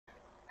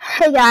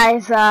Hey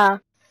guys,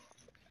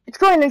 it's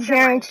going to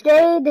sharing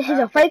today. This is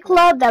a fight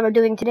club that we're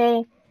doing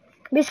today.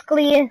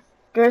 Basically,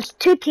 there's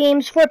two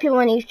teams, 4 people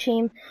on each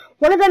team.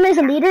 One of them is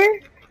a leader,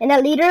 and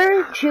that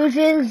leader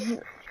chooses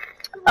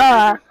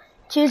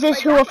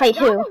who will fight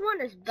who.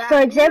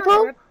 For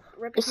example,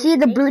 you see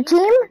the blue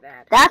team,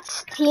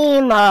 that's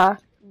team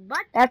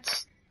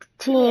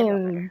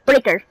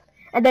Breaker.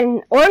 And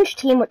then orange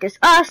team, which is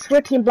us, we're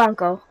team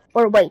Blanco,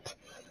 or white.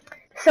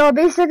 So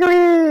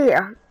basically,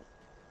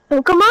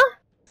 Okama,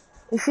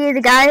 you see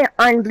the guy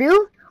on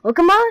blue,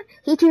 Okama,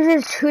 he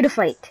chooses who to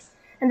fight.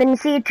 And then you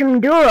see Team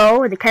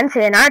Duro, the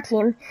Kensei in our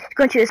team, is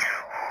going to choose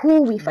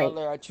who we fight.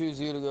 Butler, I choose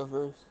you to go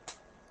first.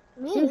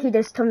 See, he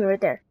just told me right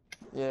there.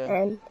 Yeah.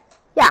 And,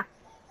 yeah.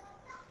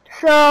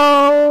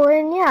 So,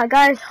 and yeah,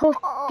 guys, hope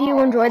you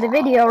enjoy the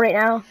video right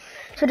now.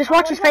 So just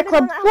watch this Fight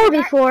Club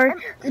 4v4.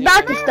 It's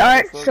about to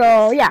start,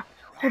 so yeah.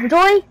 Hope you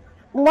enjoy.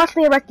 Watch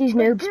me wreck these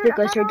noobs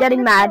because you're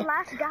getting mad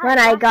when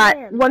I got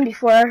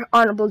 1v4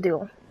 honorable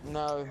duel.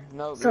 No,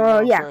 So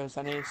yeah, first.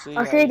 I need to see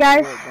I'll see you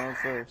guys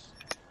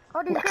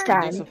next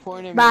time.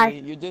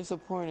 Bye. You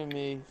disappointed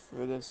me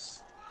for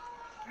this.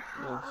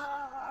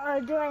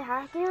 Do I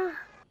have to?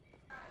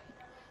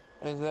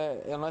 Is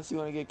that unless you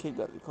want to get kicked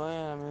out of the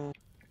clan? I mean.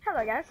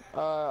 Hello guys.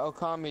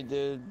 Okami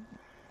did.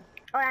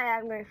 Oh yeah,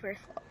 I'm going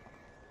first.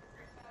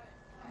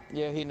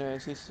 Yeah, he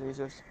knows. He's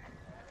just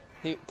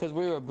because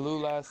we were blue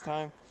last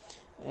time,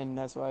 and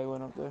that's why he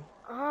went up there.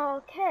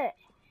 Okay.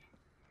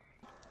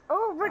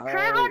 Oh, but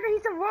Tryharder,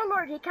 he's a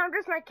warlord. He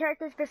counters my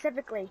character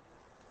specifically.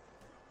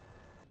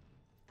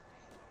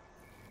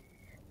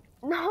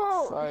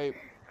 No. Fight.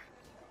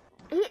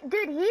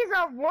 Dude, he's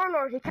a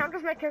warlord. He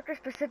counters my character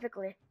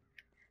specifically.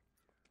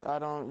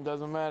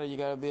 Doesn't matter. You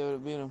gotta be able to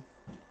beat him.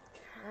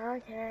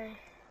 Okay.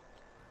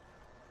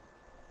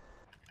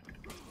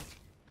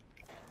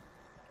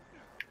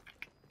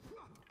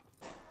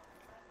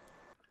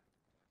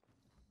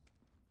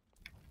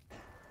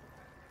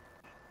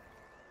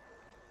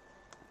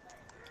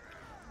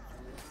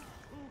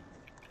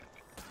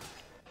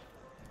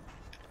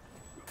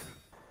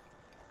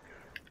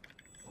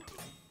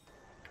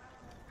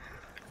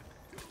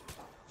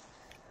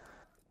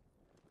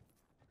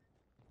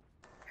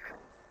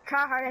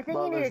 Try hard. I think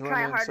you need to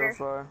try harder. So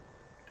far.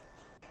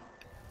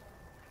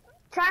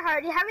 Try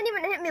hard. You haven't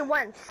even hit me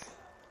once.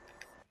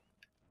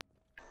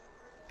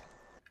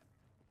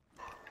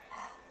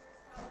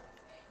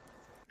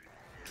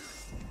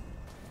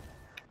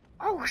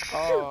 Oh shoot!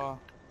 Oh,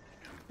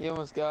 you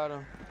almost got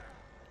him.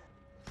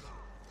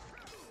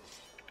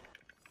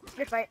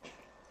 Good fight.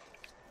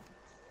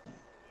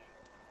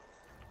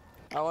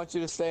 I want you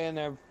to stay in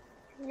there.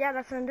 Yeah,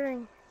 that's what I'm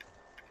doing.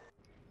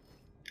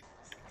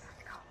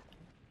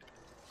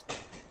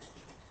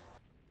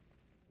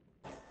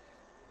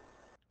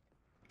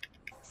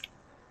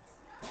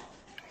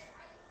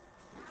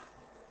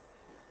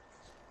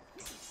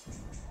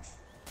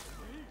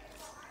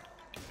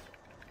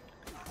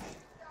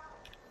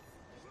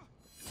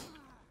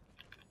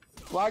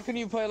 Why couldn't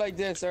you play like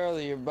this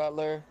earlier,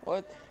 Butler?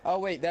 What? Oh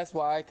wait, that's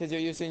why. Because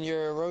you're using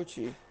your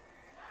Orochi.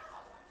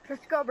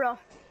 Let's go, bro.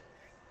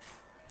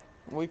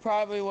 We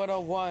probably would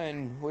have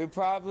won. We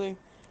probably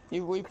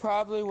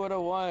would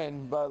have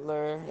won,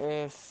 Butler,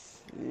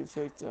 if you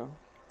picked him.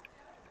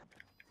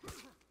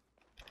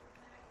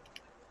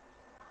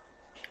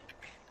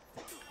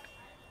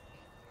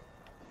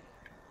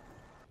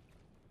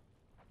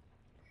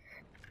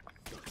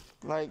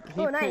 Like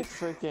he picked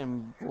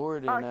freaking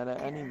Borden out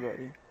of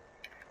anybody.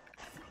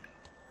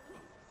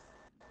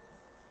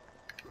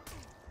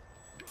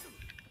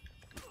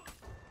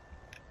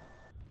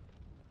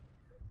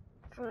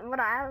 From what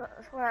I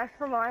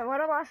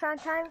lost on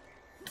time,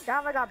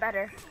 Java got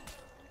better.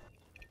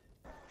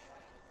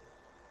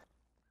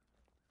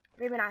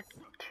 Maybe not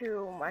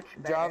too much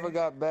better. Java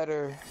got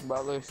better,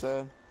 Butler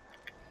said.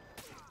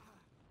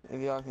 If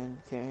y'all can't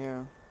hear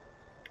him.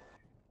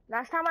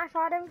 Last time I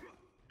fought him,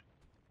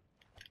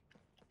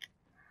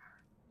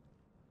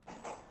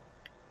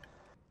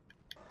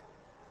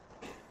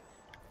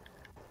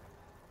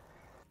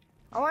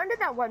 I wanted to do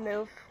that one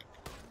move.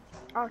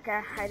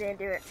 Okay, I didn't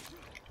do it.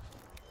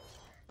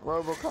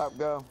 Robocop,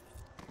 go.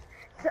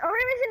 So the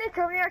only reason they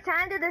told me I was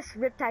trying to do this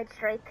Riptide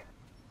Strike.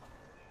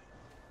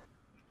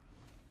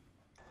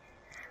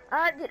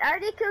 Dude, I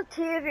already killed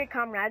 2 of your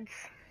comrades.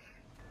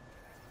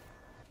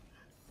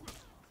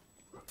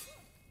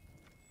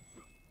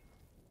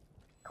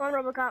 Come on,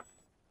 Robocop.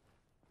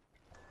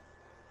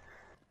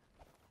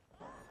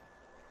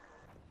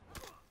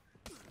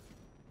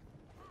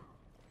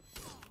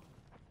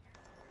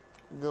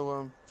 Good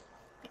one.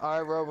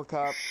 Alright,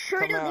 Robocop. Should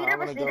we do leader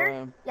versus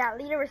leader? Yeah,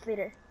 leader versus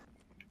leader.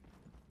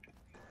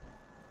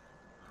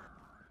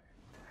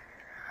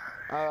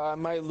 I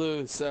might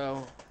lose,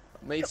 so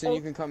Mason,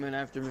 you can come in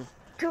after me.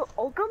 To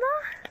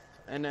Okama?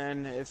 And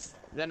then if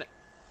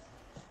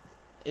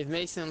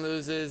Mason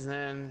loses,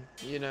 then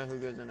you know who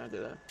goes in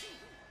after that.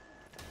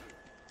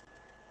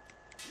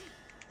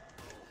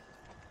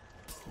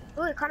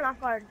 Ooh, it caught him off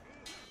guard.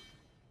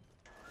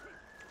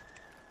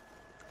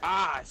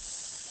 Ah,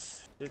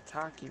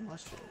 shiitake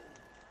mushroom.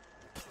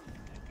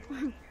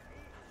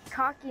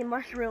 Cocky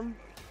mushroom.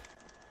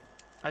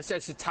 I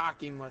said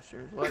shiitake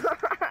mushrooms. What? No,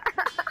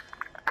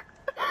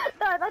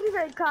 I thought you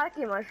said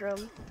cocky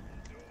mushroom.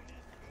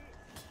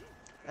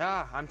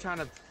 Ah, I'm trying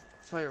to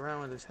play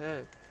around with his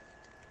head.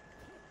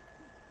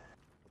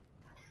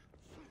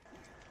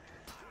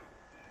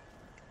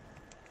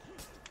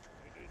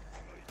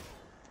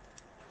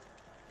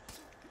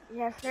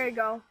 Yes, there you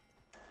go.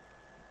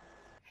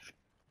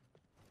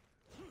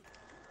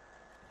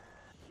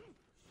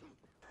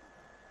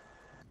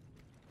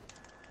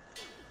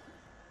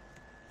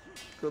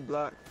 Good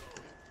block.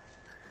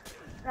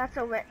 That's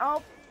a win.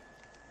 Oh.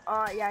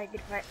 Oh, yeah,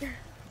 good fight.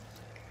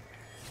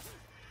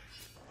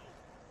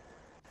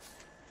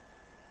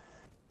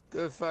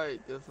 Good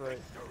fight, good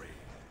fight.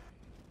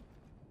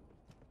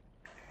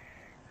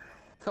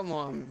 Come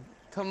on,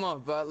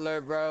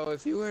 Butler, bro.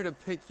 If you were to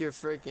pick your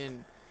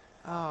freaking,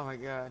 oh my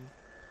god,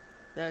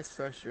 that's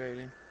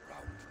frustrating.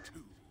 Round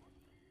 2.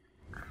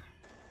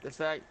 The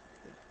fact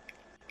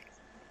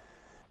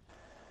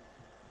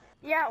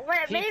Yeah,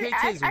 what he maybe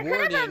picked his I could have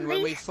warden at when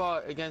we least.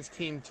 fought against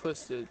King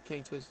Twisted.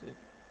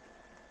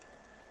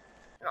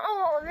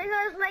 No,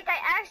 because like I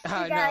asked you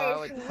I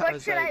know. guys, what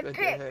was should like, I what the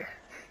pick? heck?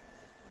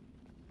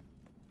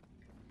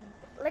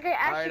 Like I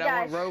asked you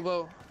guys.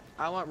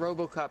 I want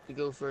RoboCop to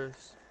go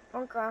first.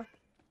 Okay.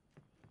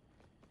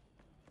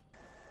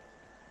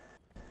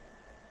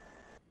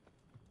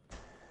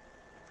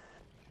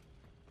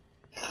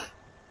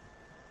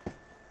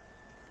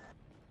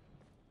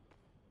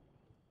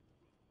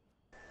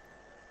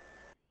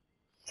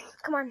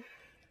 Come on.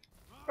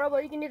 Robo,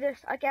 you can do this.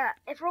 Okay,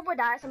 if Robo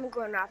dies, I'm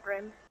going after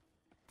him.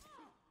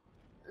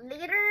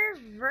 Leader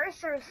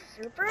versus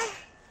super?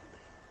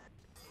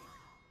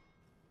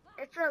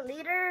 It's a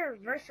leader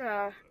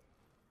versus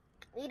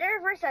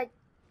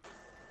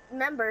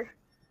member.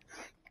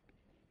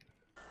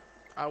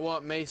 I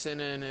want Mason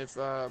in if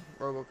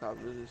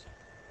RoboCop loses.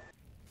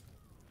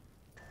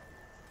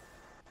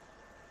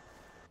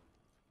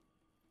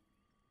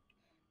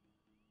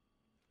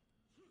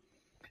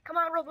 Come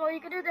on, Robo, you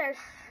can do this.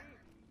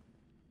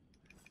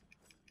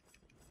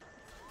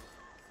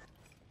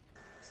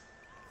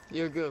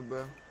 You're good,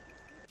 bro.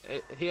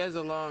 He has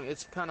a long.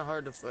 It's kind of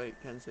hard to fight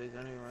Kensei's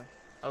anyway.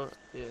 Oh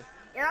yeah.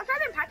 Yeah, that's why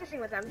I've been practicing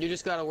with him. You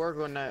just gotta work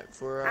on that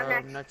for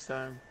I'm next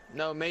time.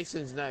 No,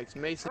 Mason's next.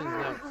 Mason's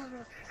next.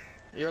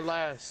 You're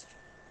last.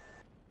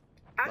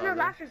 I'm the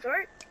last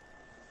resort.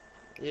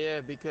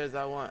 Yeah, because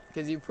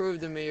you proved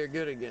to me you're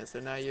good against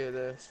it. Now you're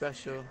the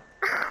special.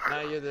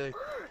 now you're the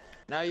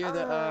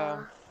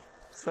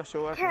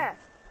special weapon. Yeah.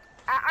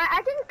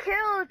 I can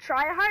kill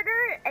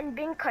Tryharder and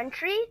Bing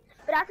Country,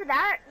 but after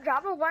that,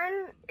 Java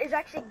 1 is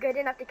actually good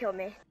enough to kill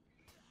me.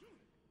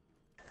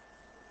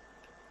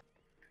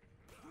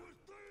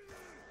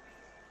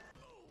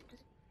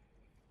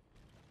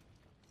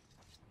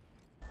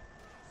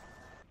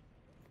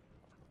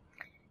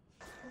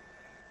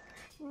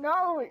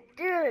 No,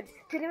 dude,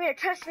 Tidemir,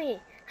 trust me.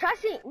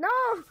 Trust me. No,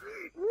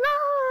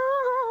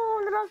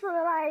 no, I'm also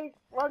alive.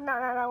 Well, no,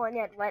 not that one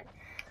yet, but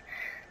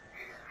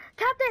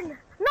Captain,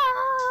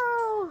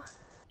 no.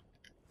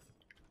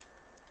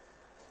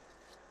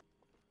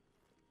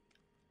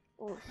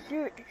 Oh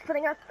shoot, he's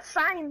putting up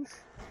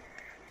signs.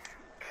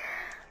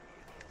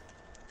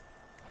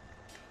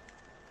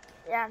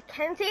 Yeah,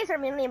 Kensei's are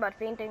mainly about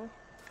fainting.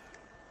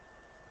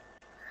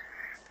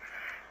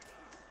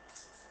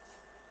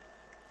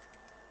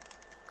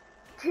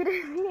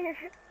 Tidemir,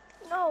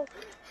 no,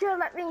 she'll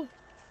let me.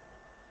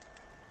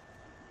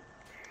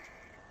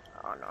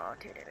 Oh no,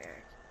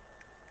 Tidemir.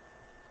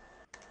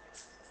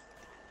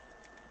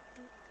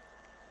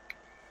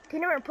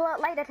 Tidemir, pull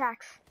out light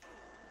attacks.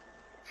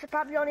 It's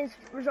probably on his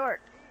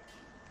resort.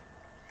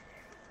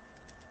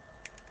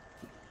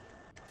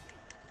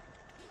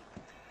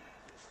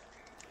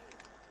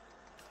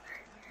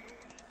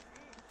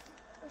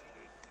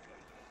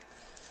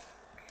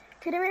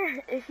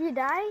 Tidemir, if you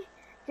die,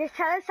 just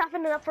try to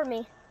soften it up for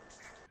me.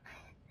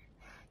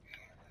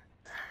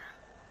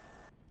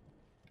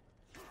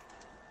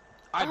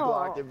 I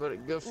blocked it, but a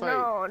good fight.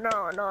 No,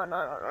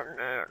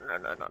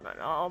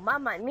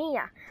 mamma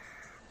mia.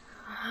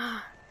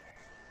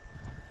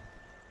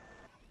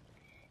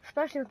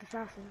 Especially with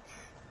assassins.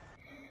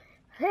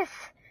 This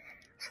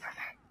is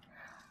perfect.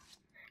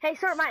 Hey,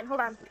 sword mine, hold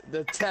on.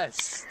 The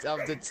test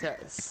of the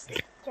test.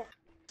 Yeah.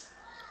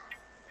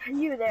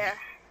 You there.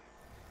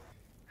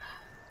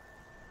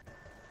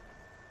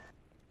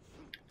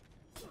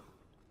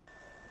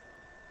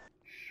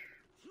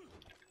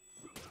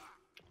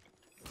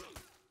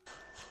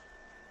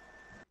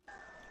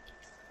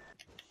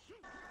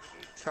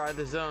 Try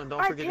the zone.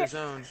 Don't forget the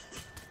zone.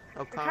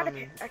 Oh,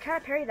 Kami. I tried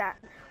to parry that.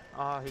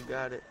 Oh, he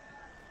got it.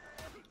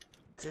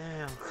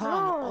 Damn, come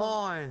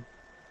on.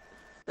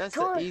 That's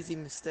the easy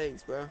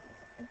mistakes, bro.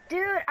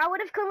 Dude, I would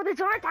have come with a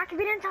zone attack if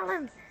you didn't tell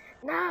him.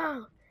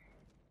 No.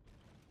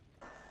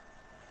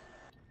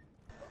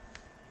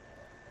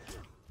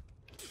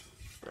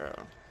 Bro.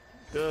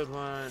 Good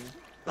one.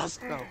 Let's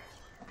go.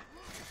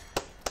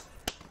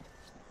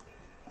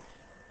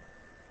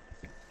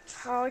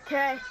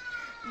 Okay.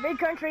 Big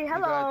country, You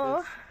got hello.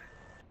 this.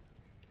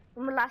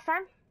 Remember last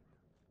time?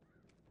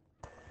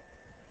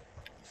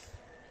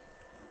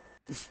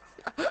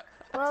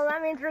 Well,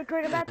 that means we're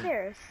good about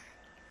theirs.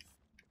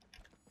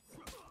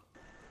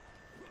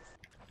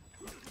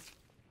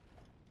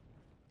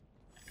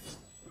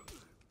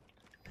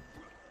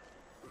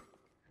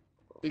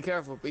 Be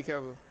careful, be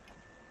careful.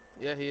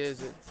 Yeah, he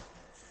is it.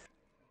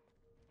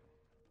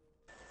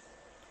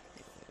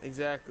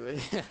 Exactly.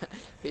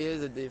 He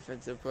is a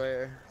defensive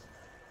player.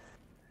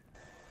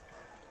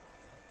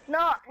 No,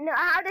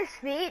 I have this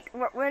feat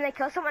when I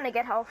kill someone, I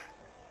get health.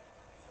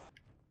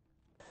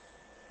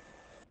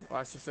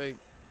 Watch your fake.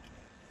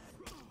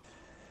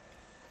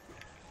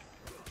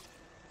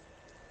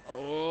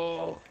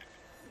 Oh.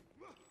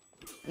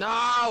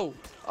 No!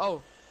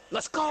 Oh,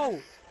 let's go!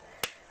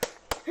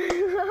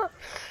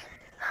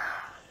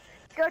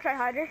 Go try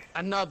harder.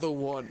 Another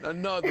one,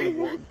 another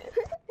one.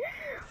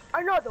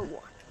 Another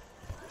one.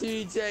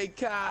 DJ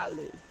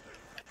Khaled.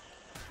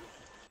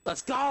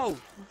 Let's go!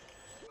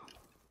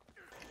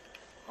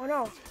 Oh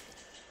no.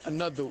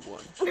 Another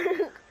one.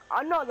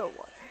 Another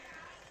one.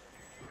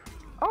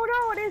 Oh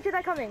no, I didn't see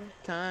that coming.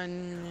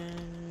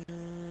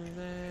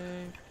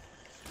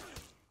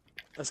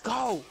 Let's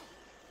go!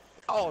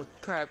 Oh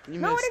crap, you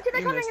No, missed. I didn't see that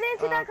You coming. missed. I didn't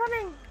see that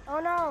coming. Oh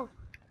no.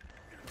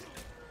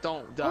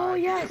 Don't die. Oh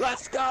yes.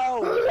 Let's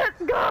go!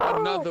 Let's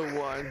go. Another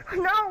one.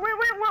 No,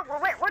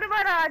 wait. What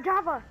about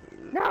Java?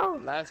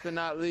 No. Last but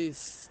not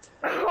least.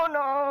 Oh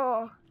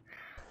no.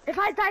 If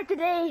I die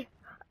today,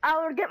 I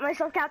will get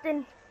myself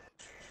captain.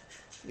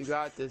 You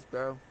got this,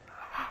 bro.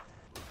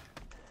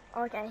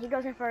 Okay, he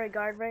goes in for a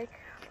guard break.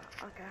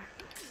 Okay.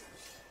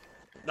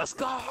 Let's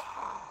go!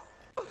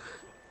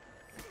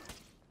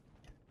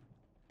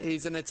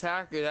 He's an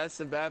attacker. That's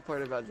the bad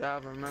part about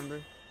Java, remember?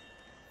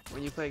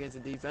 When you play against a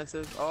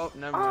defensive. Oh,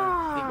 never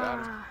mind. He got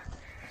it.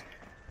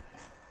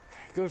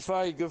 Good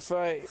fight, good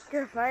fight.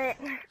 Good fight.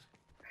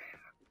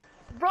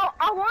 Bro,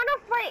 I want to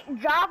fight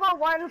Java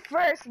 1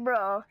 first,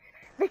 bro.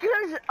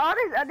 Because all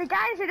these other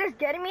guys are just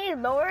getting me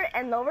lower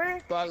and lower.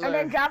 Butler, and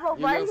then Java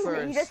you 1, go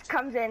first. he just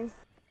comes in.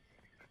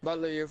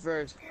 Butler, you're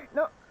first.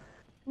 No,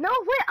 wait,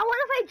 I want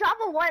to fight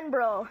Java 1,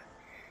 bro.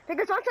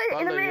 Because once I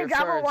Butler, eliminate you're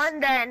Java first. 1,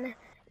 then,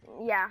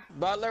 yeah.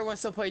 Butler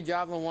wants to play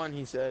Java 1,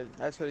 he said.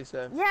 That's what he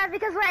said. Yeah,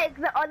 because, like,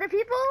 the other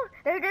people,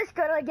 they're just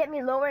gonna like, get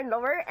me lower and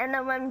lower, and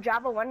then when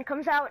Java 1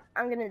 comes out,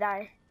 I'm gonna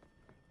die.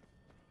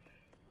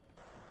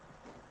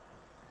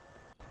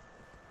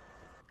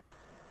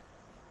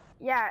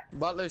 Yeah.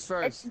 Butler's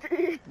first.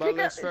 It's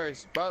Butler's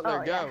first.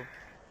 Butler, Oh, go.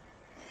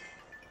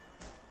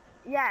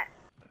 Yeah.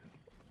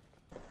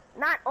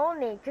 Not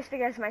only just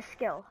because of my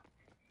skill.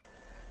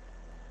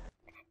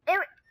 It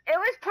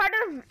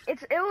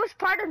was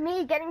part of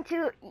me getting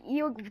to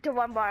you to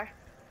 1 bar.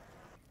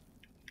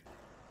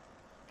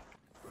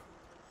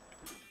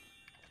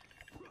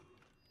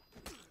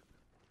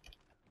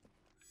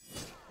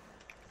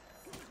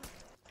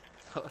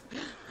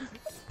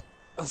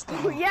 Let's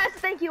go. Yes,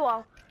 thank you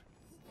all.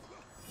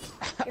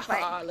 Good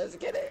fight. Ah, let's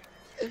get it.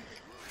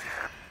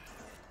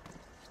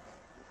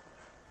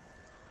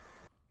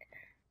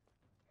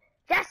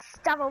 Yes,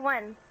 Java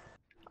 1.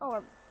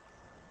 Oh.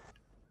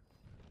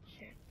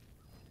 Shit.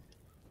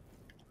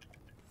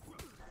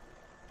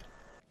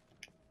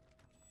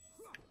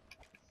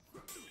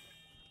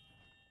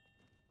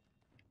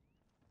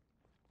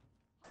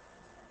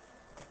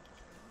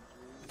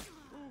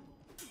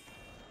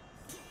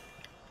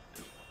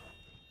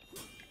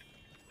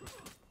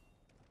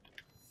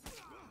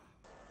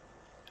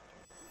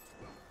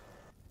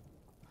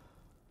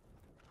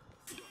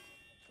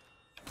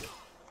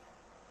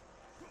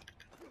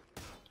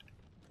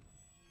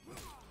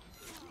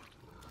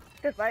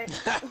 Good fight.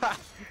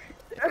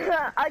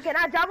 Okay,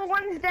 now Java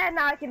 1 is dead,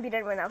 now I can beat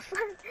everyone else.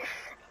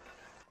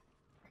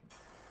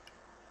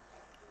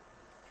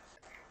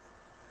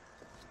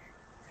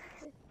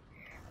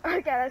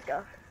 Okay, let's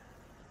go.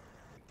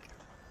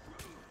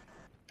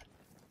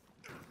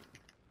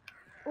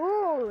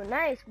 Ooh,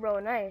 nice, bro,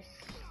 nice.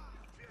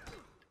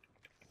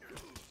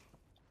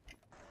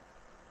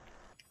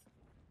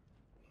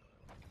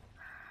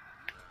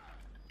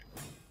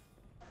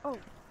 Oh.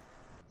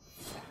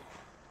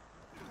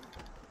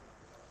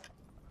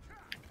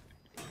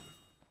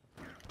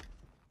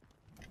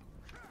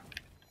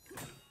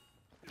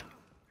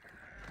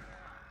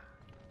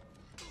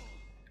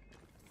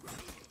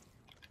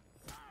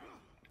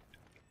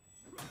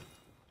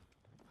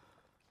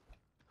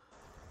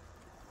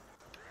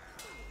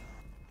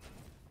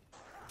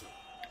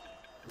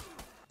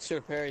 Should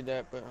have parried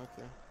that, but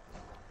okay.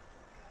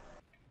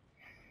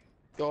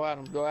 Go at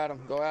him, go at him,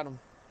 go at him.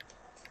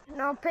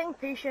 No, being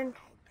patient.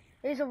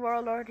 He's a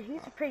warlord.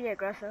 He's pretty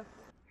aggressive.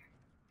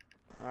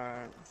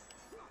 Alright.